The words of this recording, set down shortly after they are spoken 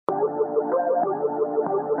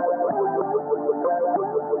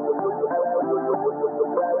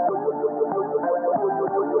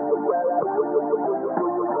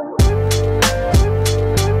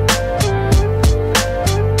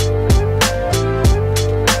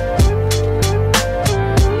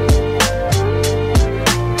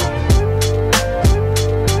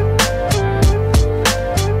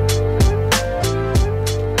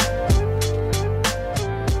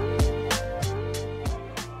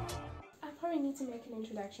an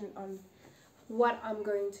introduction on what I'm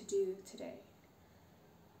going to do today.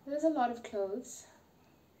 There's a lot of clothes,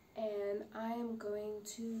 and I'm going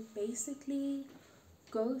to basically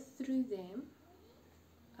go through them,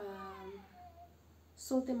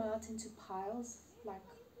 sort them out into piles like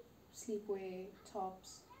sleepwear,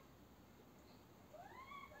 tops,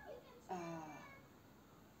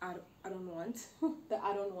 I don't want the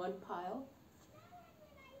I don't want pile.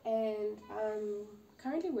 And I'm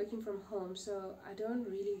currently working from home, so I don't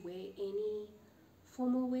really wear any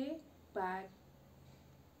formal wear, but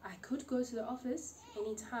I could go to the office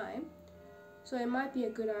anytime, so it might be a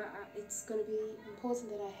good it's going to be important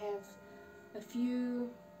that I have a few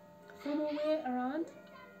formal wear around.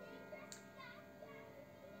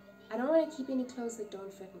 I don't want to keep any clothes that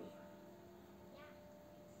don't fit me,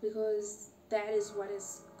 because that is what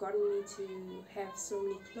has gotten me to have so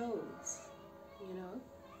many clothes, you know,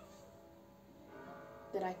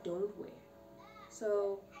 that I don't wear.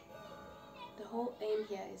 So the whole aim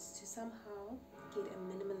here is to somehow get a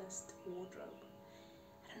minimalist wardrobe.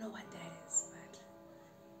 I don't know what that is, but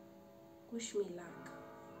wish me luck.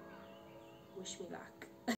 Wish me luck.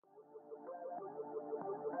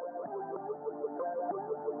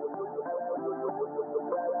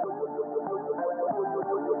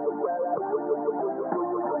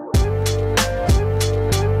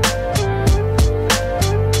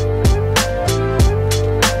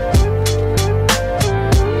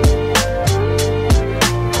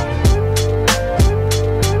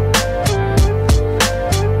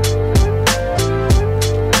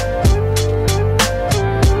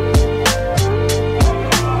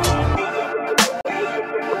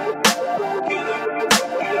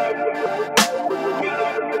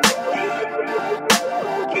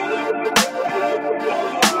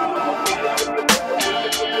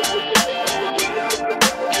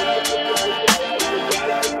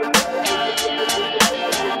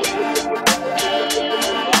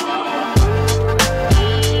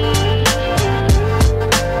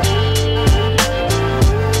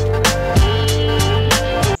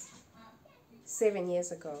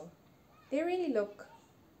 Years ago, they really look,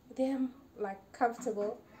 they're like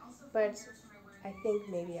comfortable, but I think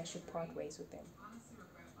maybe I should part ways with them.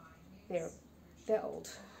 They're old.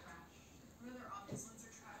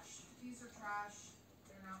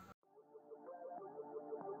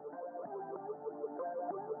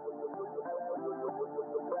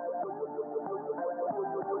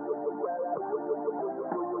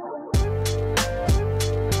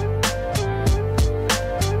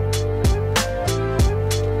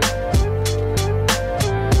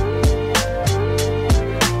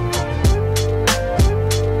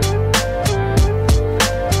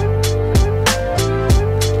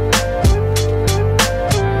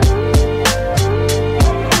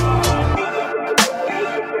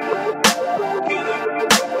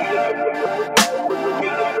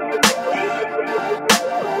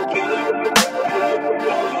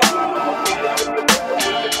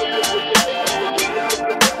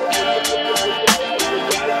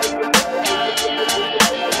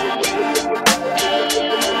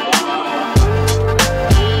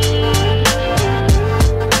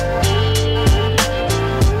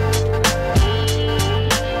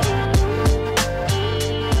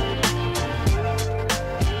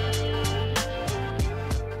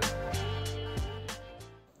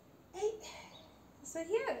 So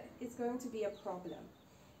here it's going to be a problem,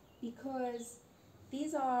 because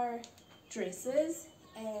these are dresses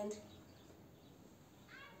and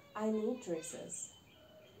I need dresses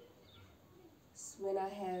when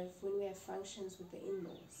we have functions with the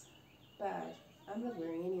in-laws, but I'm not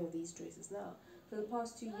wearing any of these dresses now. For the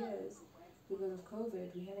past 2 years, because of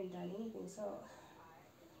COVID, we haven't done anything, so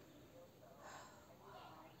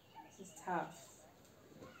this is tough.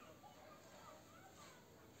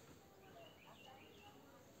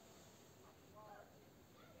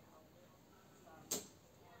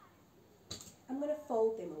 I'm going to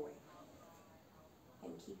fold them away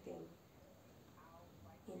and keep them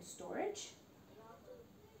in storage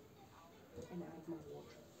and out of my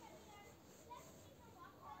wardrobe.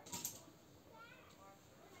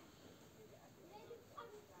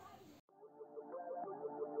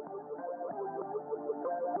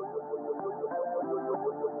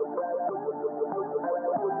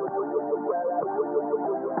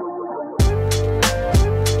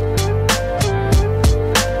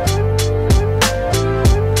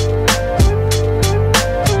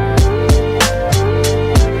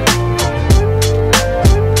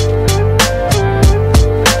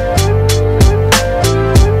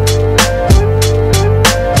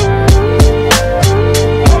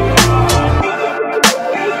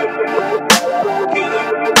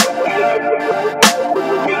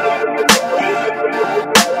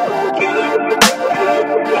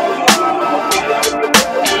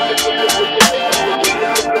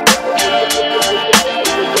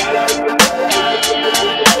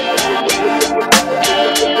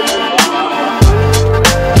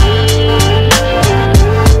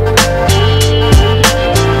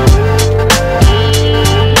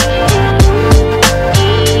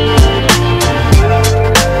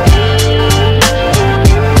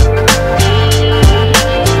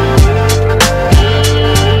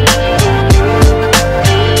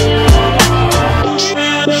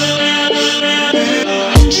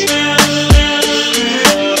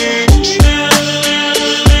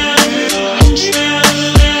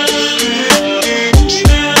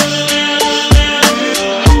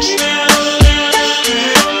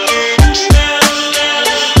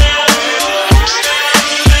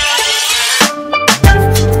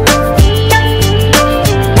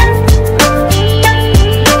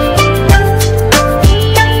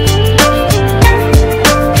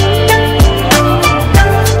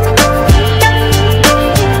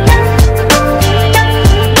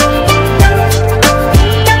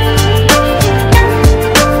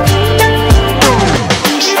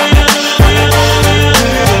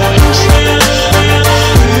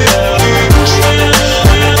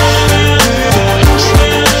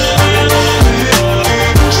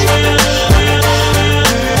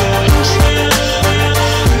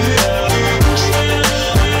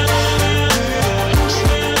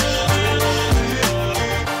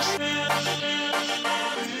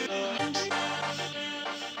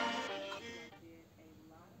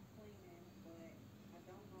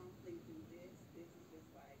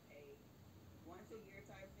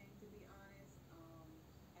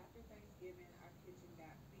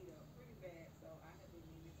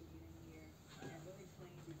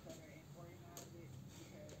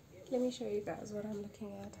 Let me show you guys what I'm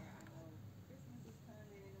looking at.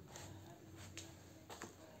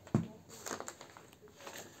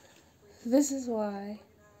 This is why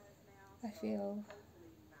I feel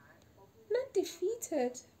not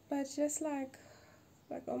defeated, but just like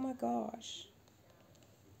oh my gosh.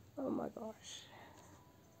 Oh my gosh.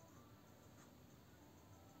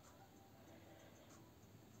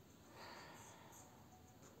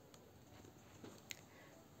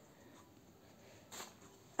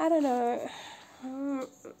 I don't know.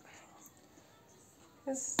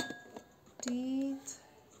 This deed.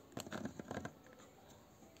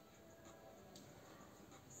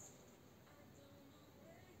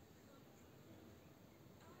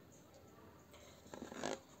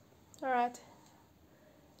 All right.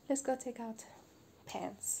 Let's go take out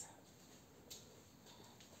pants.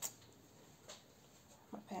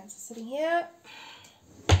 My pants are sitting here.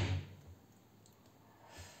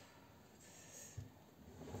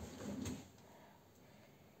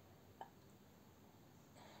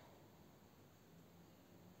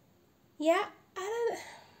 Yeah, I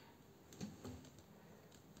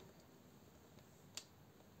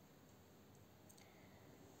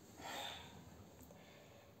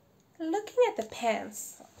don't. Looking at the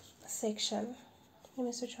pants section, let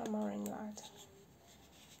me switch on my ring light.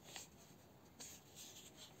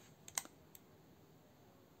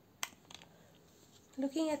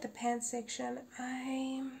 Looking at the pants section,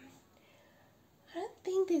 I don't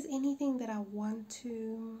think there's anything that I want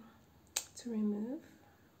to remove.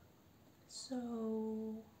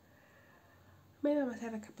 So maybe I must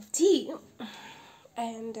have a cup of tea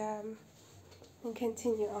and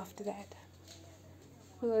continue after that,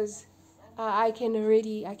 because I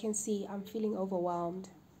can see I'm feeling overwhelmed.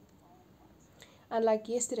 And like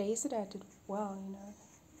yesterday I did well, you know,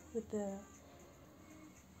 with the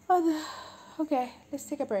other. Okay, let's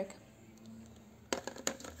take a break.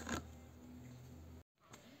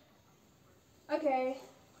 Okay,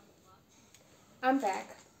 I'm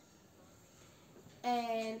back.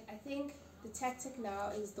 And I think the tactic now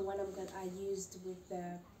is the one I used with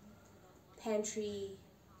the pantry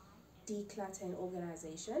declutter and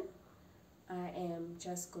organization. I am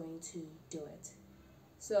just going to do it.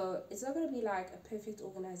 So it's not going to be like a perfect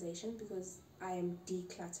organization because I am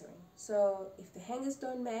decluttering. So if the hangers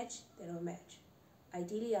don't match, they don't match.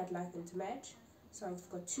 Ideally, I'd like them to match. So I've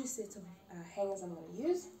got 2 sets of hangers I'm going to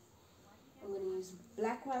use. I'm going to use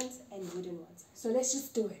black ones and wooden ones. So let's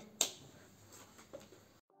just do it.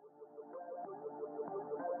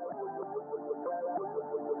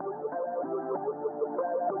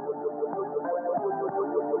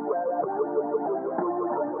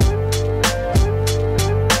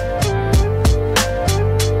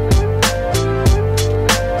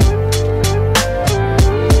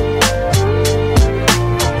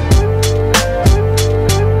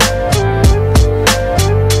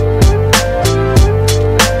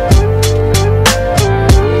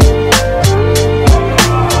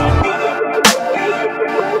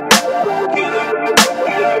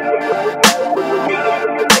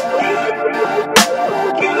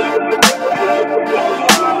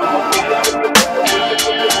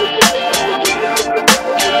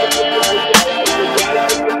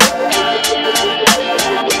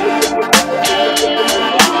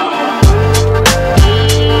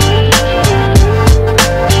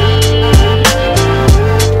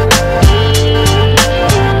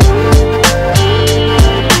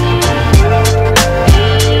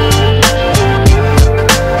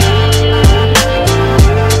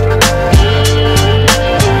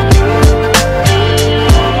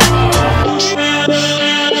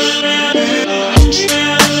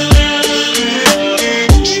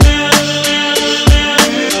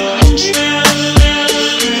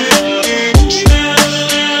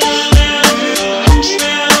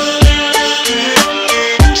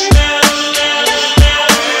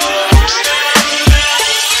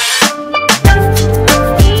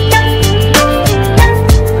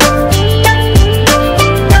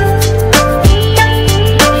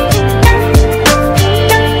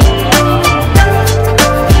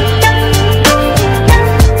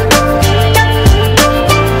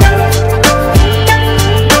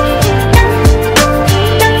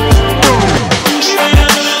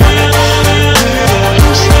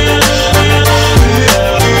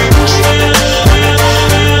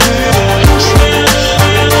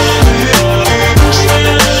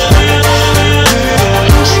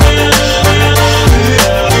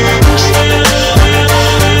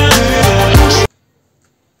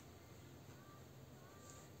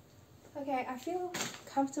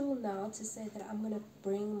 comfortable now to say that I'm going to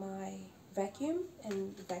bring my vacuum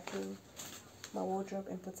and vacuum my wardrobe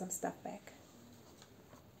and put some stuff back.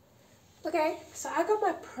 Okay, so I got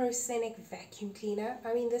my Proscenic vacuum cleaner.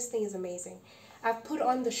 I mean, this thing is amazing. I've put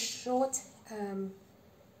on the short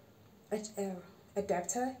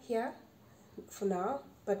adapter here for now,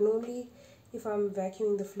 but normally if I'm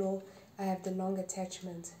vacuuming the floor, I have the long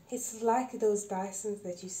attachment. It's like those Dysons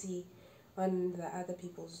that you see on the other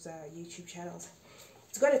people's YouTube channels.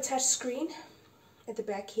 It's got a touch screen at the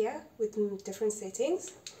back here with different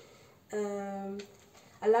settings.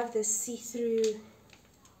 I love this see-through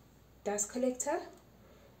dust collector.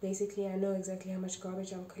 Basically, I know exactly how much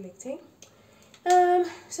garbage I'm collecting.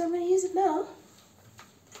 So I'm going to use it now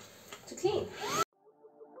to clean.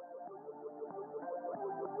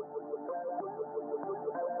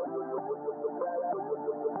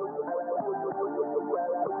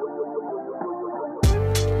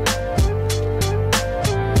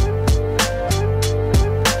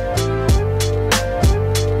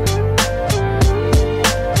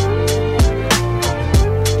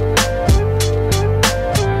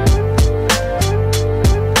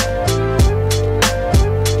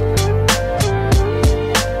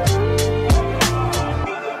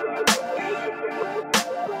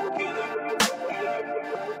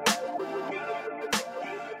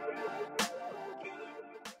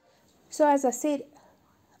 So as I said,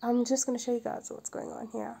 I'm just going to show you guys what's going on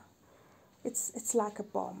here. It's like a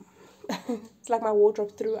bomb. It's like my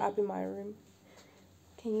wardrobe threw up in my room.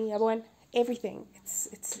 Can you have one? Everything.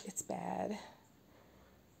 It's bad.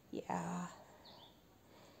 Yeah.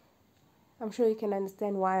 I'm sure you can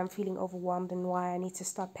understand why I'm feeling overwhelmed and why I need to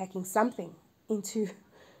start packing something into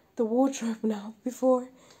the wardrobe now before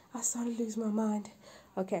I start to lose my mind.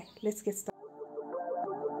 Okay, let's get started.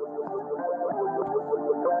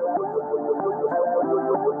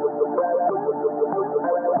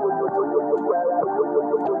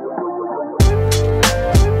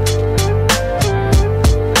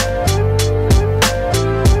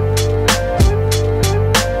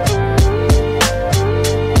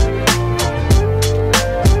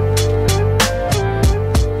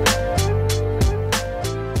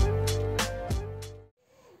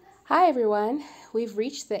 Hi everyone, we've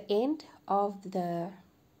reached the end of the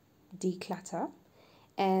declutter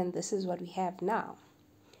and this is what we have now.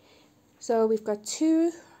 So we've got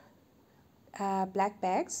two black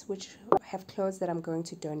bags which have clothes that I'm going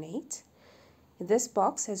to donate. This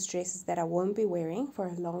box has dresses that I won't be wearing for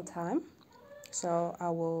a long time, so I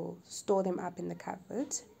will store them up in the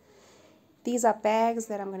cupboard. These are bags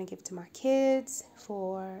that I'm going to give to my kids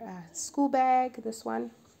for a school bag. This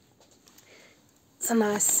one, it's a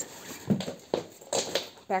nice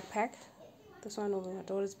backpack. This one will be my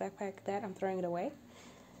daughter's backpack. That I'm throwing it away.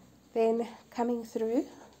 Then coming through,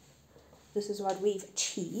 this is what we've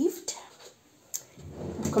achieved.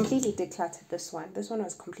 I've completely decluttered this one. This one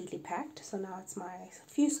was completely packed, so now it's my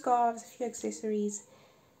few scarves, a few accessories,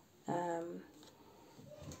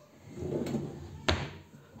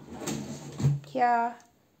 here, a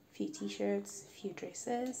few t-shirts, a few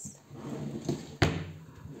dresses,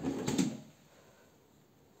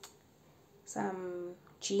 some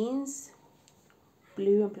jeans,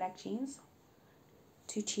 blue and black jeans,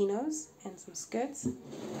 2 chinos and some skirts.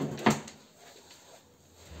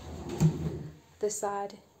 This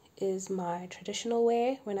side is my traditional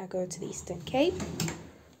wear when I go to the Eastern Cape.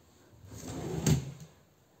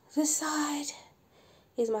 This side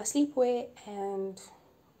is my sleepwear and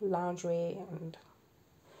loungewear and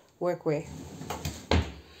workwear.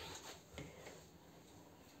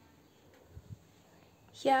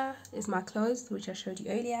 Here is my clothes, which I showed you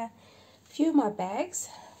earlier. A few of my bags.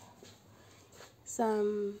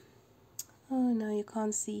 Some, oh no, you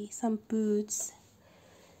can't see, some boots.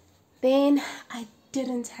 Then I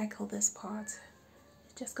didn't tackle this part.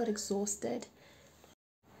 I just got exhausted.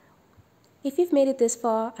 If you've made it this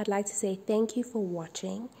far, I'd like to say thank you for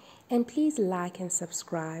watching. And please like and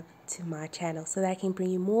subscribe to my channel so that I can bring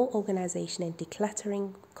you more organization and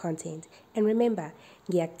decluttering content. And remember,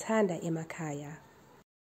 ngiyakuthanda emakhaya.